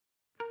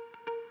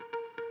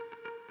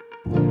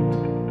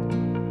I'm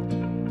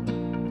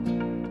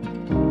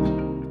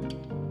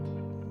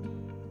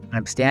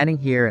standing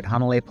here at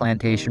Hanalei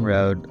Plantation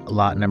Road,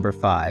 lot number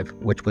 5,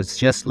 which was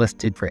just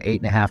listed for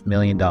 $8.5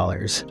 million.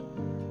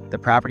 The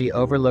property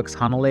overlooks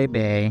Hanalei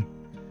Bay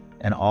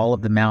and all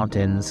of the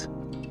mountains,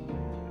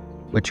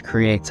 which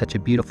create such a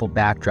beautiful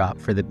backdrop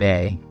for the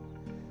bay.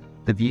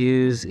 The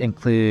views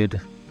include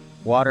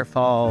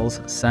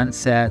waterfalls,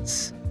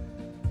 sunsets,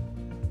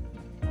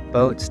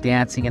 boats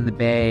dancing in the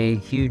bay,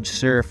 huge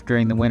surf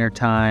during the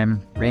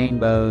wintertime,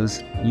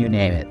 rainbows, you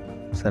name it.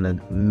 It's an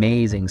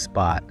amazing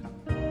spot.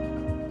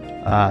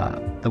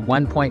 The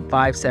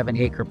 1.57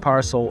 acre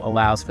parcel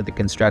allows for the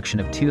construction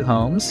of 2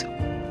 homes,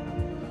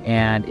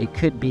 and it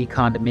could be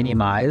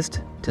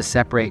condominiumized to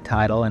separate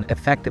title and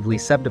effectively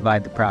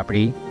subdivide the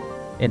property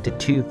into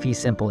 2 fee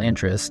simple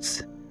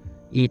interests,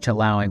 each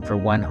allowing for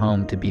 1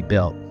 home to be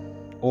built.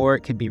 Or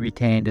it could be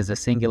retained as a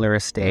singular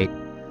estate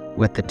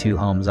with the 2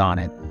 homes on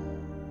it.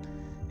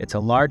 It's a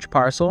large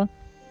parcel,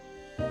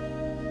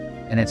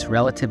 and it's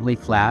relatively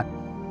flat,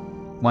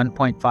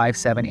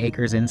 1.57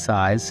 acres in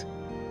size,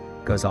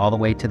 goes all the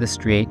way to the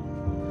street.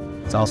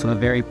 It's also a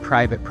very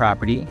private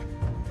property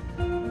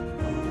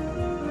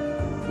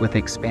with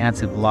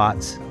expansive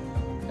lots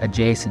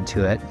adjacent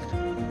to it.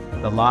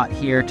 The lot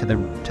here to the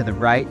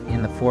right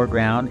in the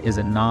foreground is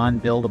a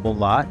non-buildable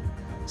lot,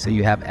 so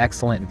you have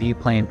excellent view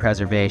plane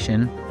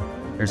preservation.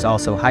 There's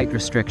also height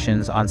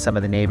restrictions on some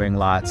of the neighboring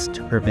lots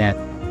to prevent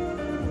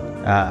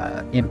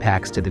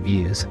impacts to the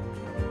views.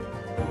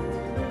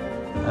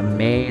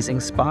 Amazing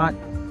spot.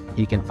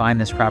 You can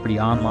find this property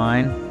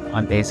online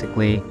on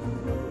basically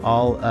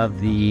all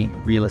of the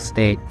real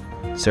estate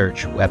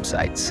search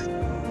websites.